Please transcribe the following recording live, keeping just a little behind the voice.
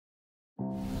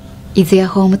Is your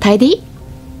home tidy?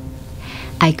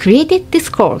 I created this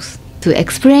course to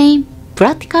explain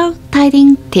practical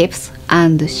tidying tips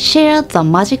and share the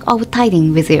magic of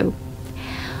tidying with you.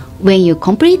 When you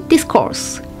complete this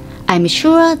course, I'm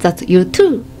sure that you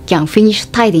too can finish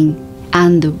tidying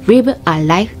and live a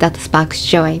life that sparks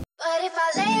joy. But if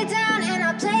I lay down and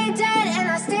I play dead and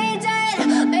I stay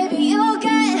dead, maybe you'll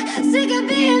get sick of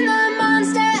being the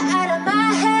monster out of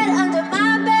my head, under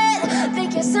my bed.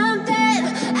 Think you're something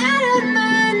out of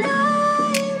my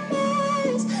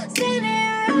nightmares,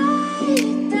 standing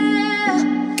right there.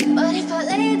 But if I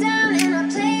lay down and I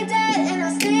play dead and I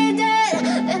stay dead,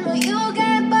 then will you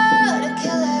get bored of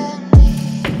killing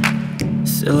me?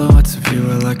 Silhouettes of you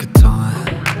are like a taunt.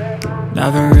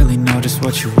 Never really know just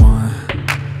what you want.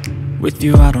 With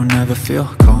you I don't ever feel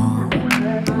calm.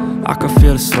 I can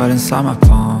feel the sweat inside my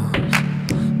palms.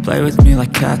 Play with me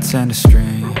like cats and a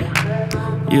string.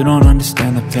 You don't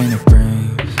understand the pain it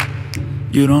brings.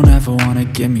 You don't ever wanna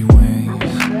give me wings.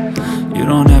 You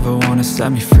don't ever wanna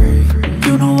set me free.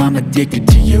 You know I'm addicted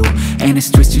to you, and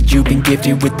it's twisted, you've been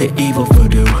gifted with the evil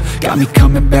voodoo. Got me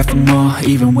coming back for more,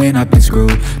 even when I've been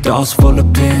screwed. Dolls full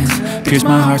of pins, pierce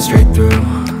my heart straight through.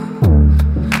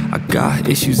 I got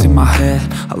issues in my head,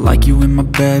 I like you in my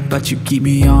bed, but you keep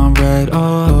me on red.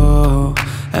 Oh,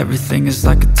 everything is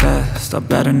like a test, I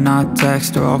better not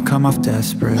text or I'll come off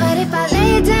desperate. But if I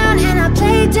lay down and I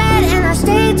play dead and I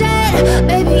stay dead,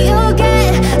 baby you'll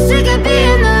get sick of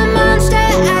being the monster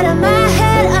out of my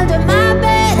head, under my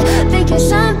bed. Think you're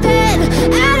something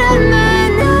out of my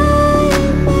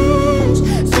nightmares,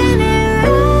 standing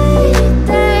right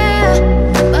there.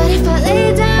 But if I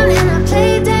lay down and I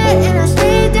play dead and I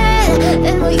stay dead,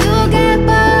 then will you get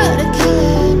bored of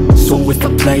killing me? So if I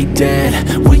play dead,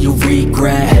 will you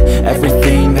regret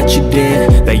everything that you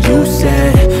did, that you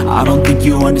said? I don't think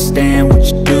you understand what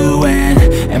you're doing,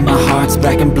 and my heart's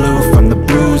black and blue from the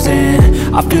bruising.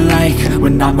 I feel like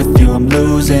when I'm with you I'm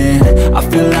losing. I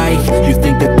feel like you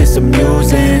think that this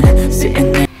amusing,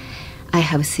 sitting there. I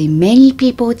have seen many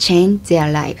people change their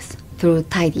lives through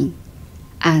tidying,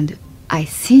 and I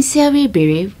sincerely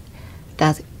believe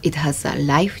that it has a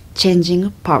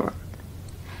life-changing power.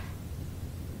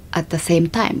 At the same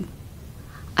time,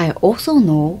 I also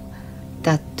know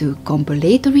that to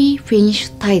completely finish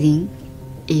tidying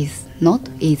is not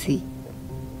easy.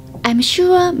 I'm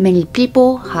sure many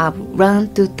people have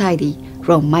learned to tidy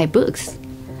from my books,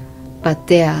 but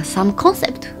there are some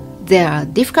concepts that are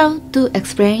difficult to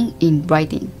explain in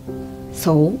writing.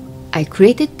 So I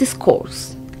created this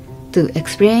course to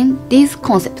explain these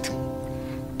concepts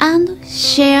and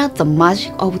share the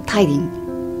magic of tidying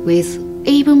with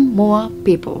even more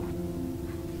people.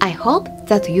 I hope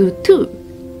that you too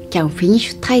can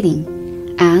finish tidying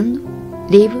and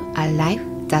live a life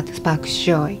that sparks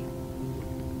joy.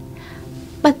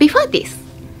 But before this,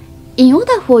 in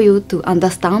order for you to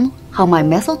understand how my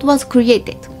method was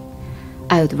created,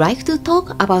 I would like to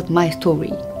talk about my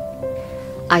story.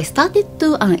 I started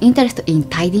to an interest in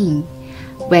tidying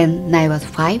when I was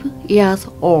 5 years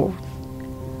old.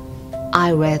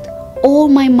 I read all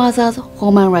my mother's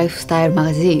home and lifestyle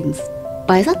magazines.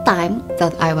 By the time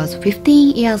that I was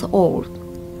 15 years old,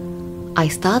 I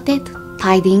started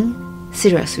tidying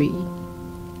seriously.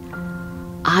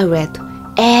 I read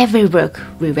every book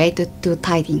related to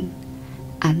tidying,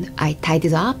 and I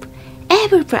tidied up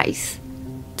every place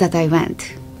that I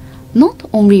went. Not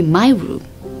only my room,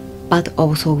 but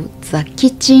also the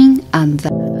kitchen and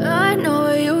the... I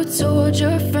know you told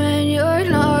your friend you're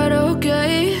not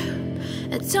okay,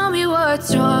 and tell me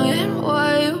what's wrong and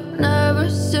why you never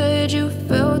said you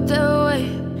felt that way.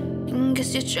 And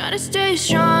guess you're trying to stay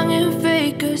strong and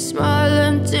fake a smile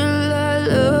until I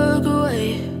look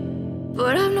away.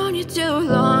 But I've known you too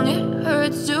long, it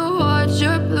hurts to watch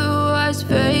your blue eyes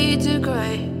fade to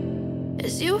gray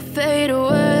as you fade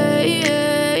away,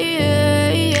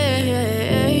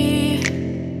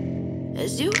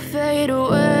 as you fade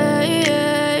away.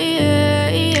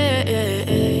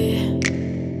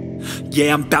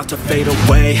 Yeah, I'm about to fade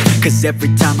away, cause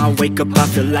every time I wake up I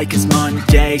feel like it's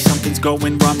Monday. Something's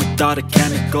going wrong with all the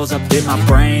chemicals up in my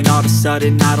brain. All of a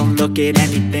sudden I don't look at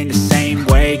anything the same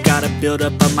way. Got a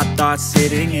buildup of my thoughts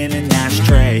sitting in an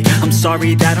ashtray. I'm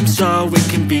sorry that I'm so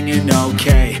inconvenient,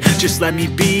 okay. Just let me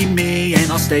be me and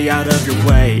I'll stay out of your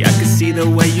way. I can see the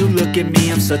way you look at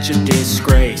me, I'm such a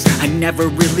disgrace. I never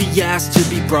really asked to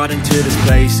be brought into this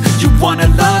place. You wanna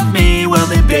love me? Well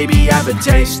then baby I have a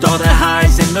taste. All the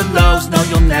highs and the lows, no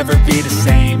you'll never be the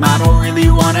same. I don't really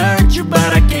wanna hurt you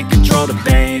but I can't control the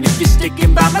pain. If you're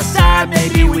sticking by my side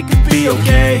maybe we could be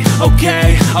okay.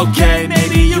 Okay,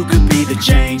 maybe you could be the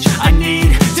change I need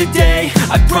today.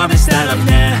 I promise that I've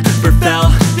never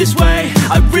felt this way.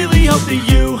 that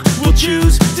you will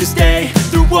choose to stay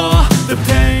through all the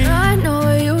pain. I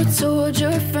know you told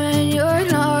your friend you're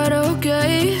not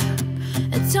okay,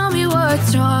 and tell me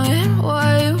what's wrong and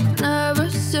why you never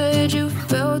said you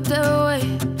felt that way.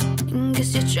 And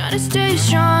guess you're trying to stay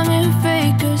strong and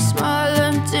fake a smile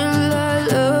until I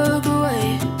look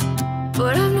away.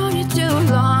 But I've known you too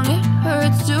long, it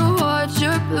hurts to watch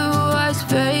your blue eyes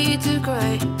fade to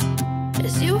gray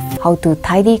as you How to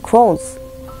tidy clothes.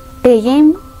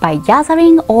 Begin by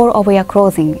gathering all of your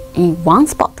clothing in one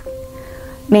spot.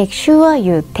 Make sure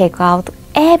you take out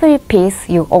every piece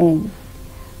you own.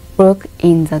 Look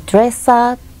in the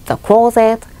dresser, the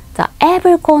closet, the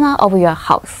every corner of your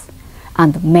house,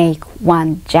 and make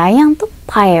one giant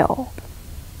pile.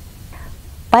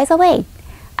 By the way,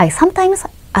 I sometimes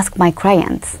ask my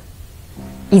clients,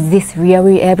 is this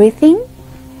really everything?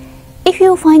 If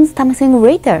you find something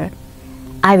later,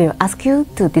 I will ask you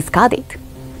to discard it.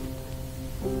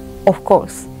 Of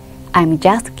course, I'm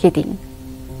just kidding,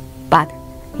 but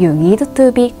you need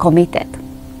to be committed.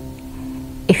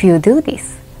 If you do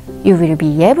this, you will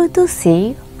be able to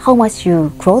see how much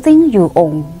clothing you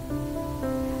own.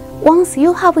 Once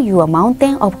you have your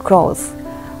mountain of clothes,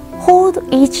 hold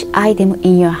each item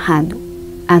in your hand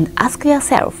and ask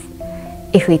yourself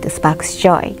if it sparks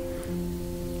joy.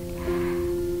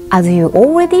 As you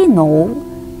already know,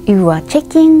 you are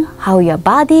checking how your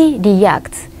body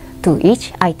reacts to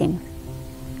each item.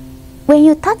 When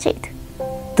you touch it,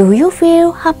 do you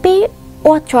feel happy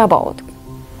or troubled?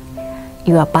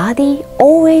 Your body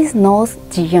always knows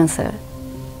the answer.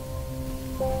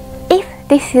 If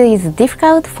this is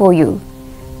difficult for you,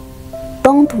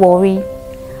 don't worry.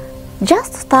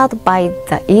 Just start by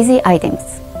the easy items.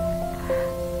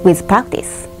 With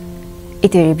practice,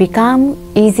 it will become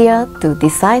easier to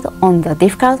decide on the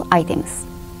difficult items.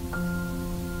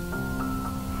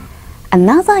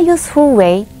 Another useful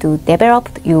way to develop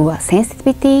your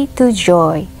sensitivity to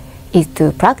joy is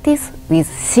to practice with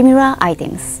similar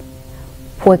items.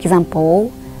 For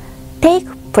example, take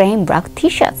plain black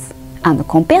t-shirts and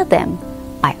compare them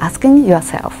by asking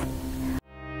yourself,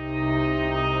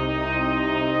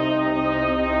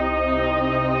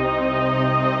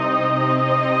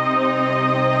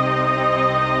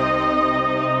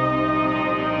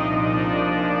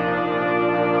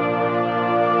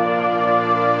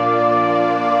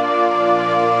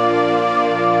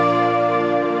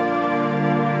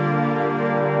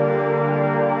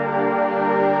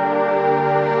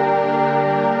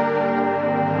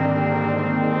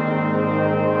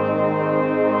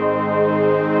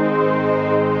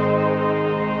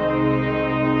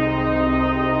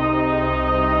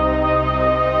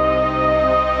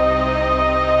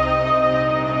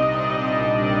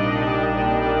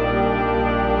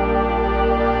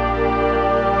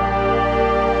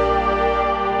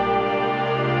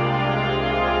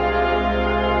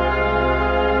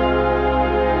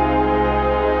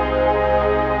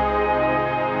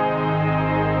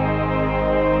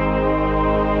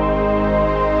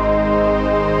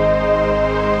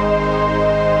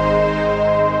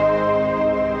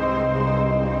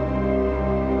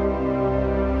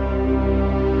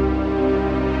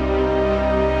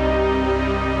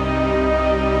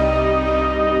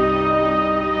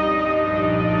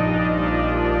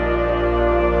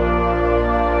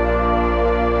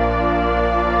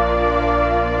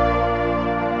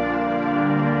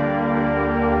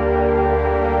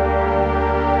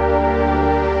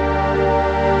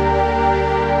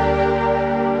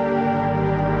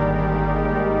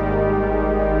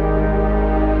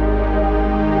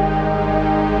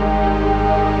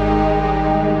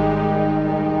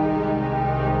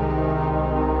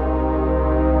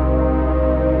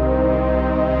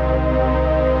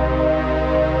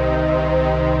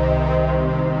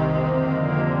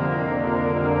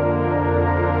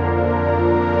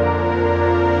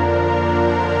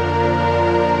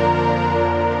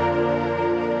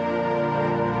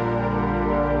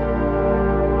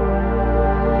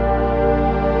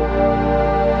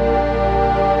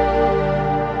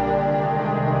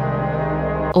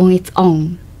 on its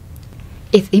own.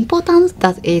 It's important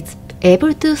that it's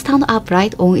able to stand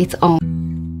upright on its own.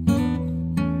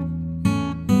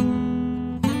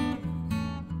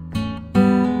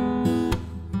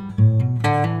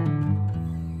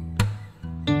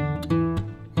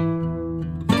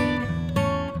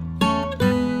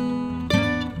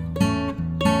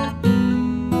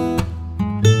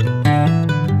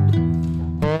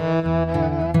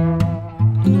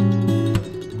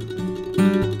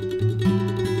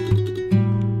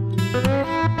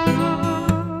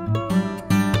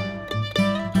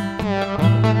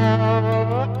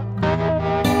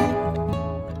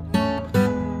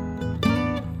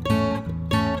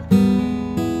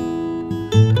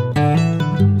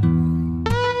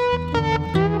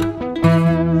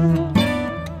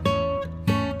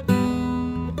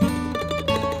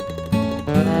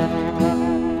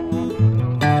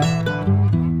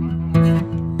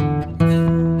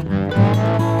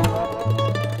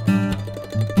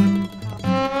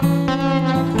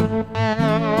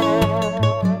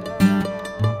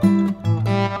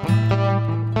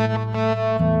 Fold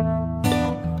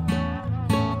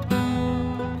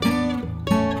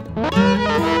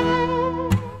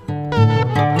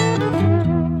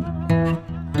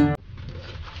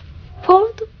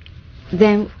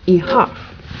them in half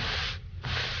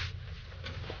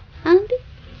and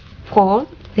fold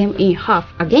them in half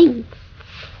again,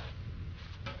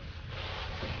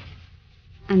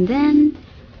 and then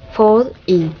fold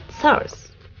in thirds.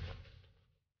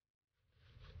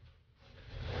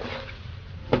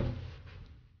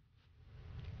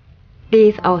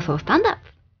 These also stand up.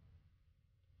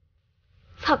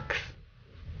 Socks.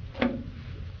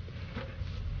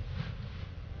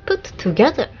 Put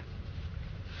together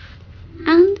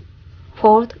and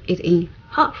fold it in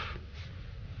half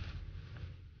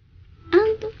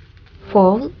and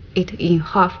fold it in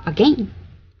half again.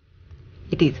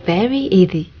 It is very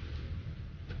easy.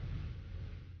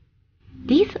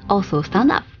 These also stand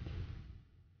up.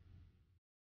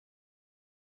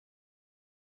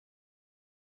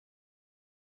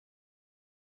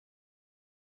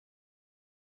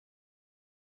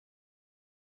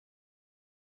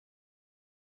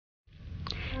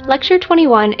 Lecture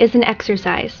 21 is an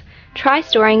exercise. Try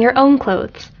storing your own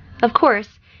clothes. Of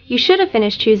course, you should have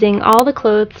finished choosing all the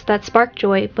clothes that spark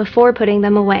joy before putting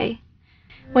them away.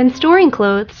 When storing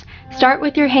clothes, start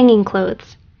with your hanging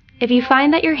clothes. If you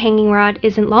find that your hanging rod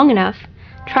isn't long enough,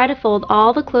 try to fold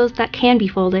all the clothes that can be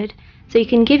folded so you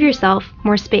can give yourself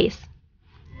more space.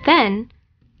 Then,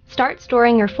 start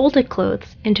storing your folded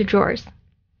clothes into drawers.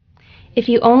 If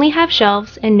you only have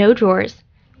shelves and no drawers,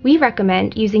 we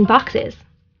recommend using boxes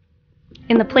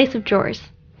in the place of drawers.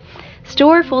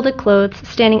 Store folded clothes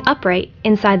standing upright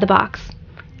inside the box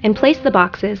and place the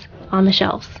boxes on the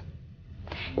shelves.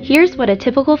 Here's what a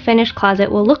typical finished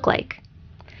closet will look like.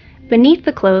 Beneath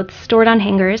the clothes stored on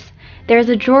hangers, there is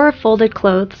a drawer of folded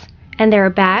clothes, and there are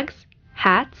bags,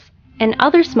 hats, and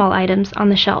other small items on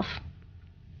the shelf.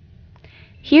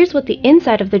 Here's what the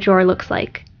inside of the drawer looks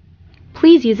like.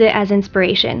 Please use it as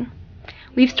inspiration.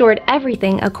 We've stored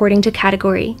everything according to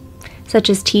category, such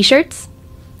as t-shirts,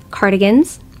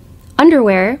 cardigans,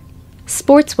 underwear,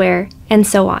 sportswear, and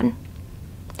so on.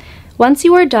 Once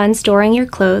you are done storing your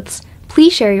clothes,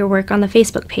 please share your work on the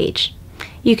Facebook page.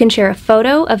 You can share a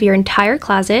photo of your entire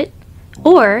closet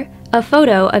or a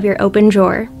photo of your open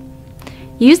drawer.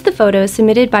 Use the photos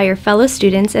submitted by your fellow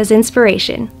students as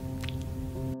inspiration.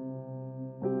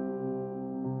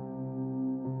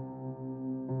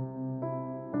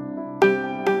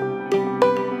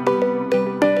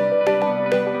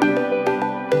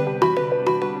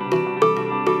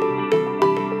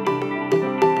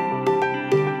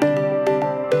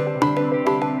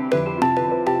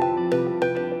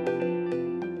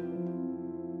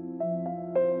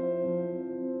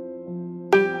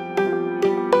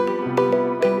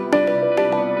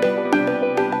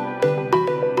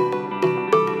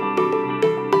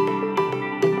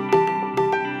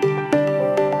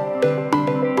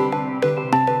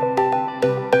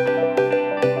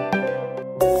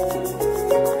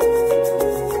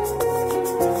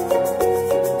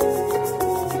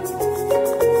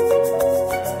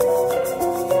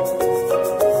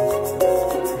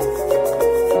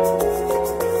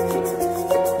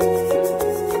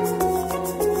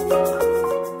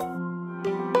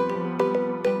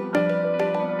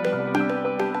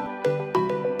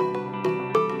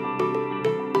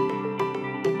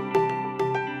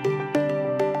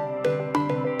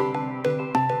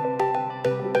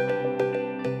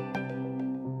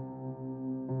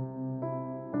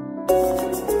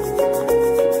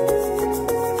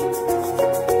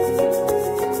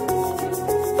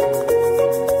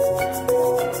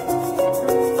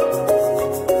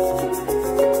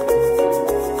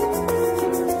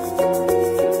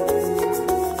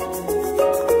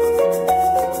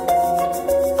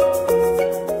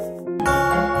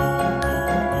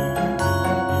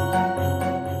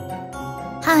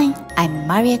 Hi, I'm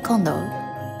Maria Kondo.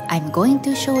 I'm going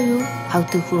to show you how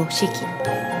to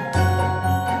furoshiki.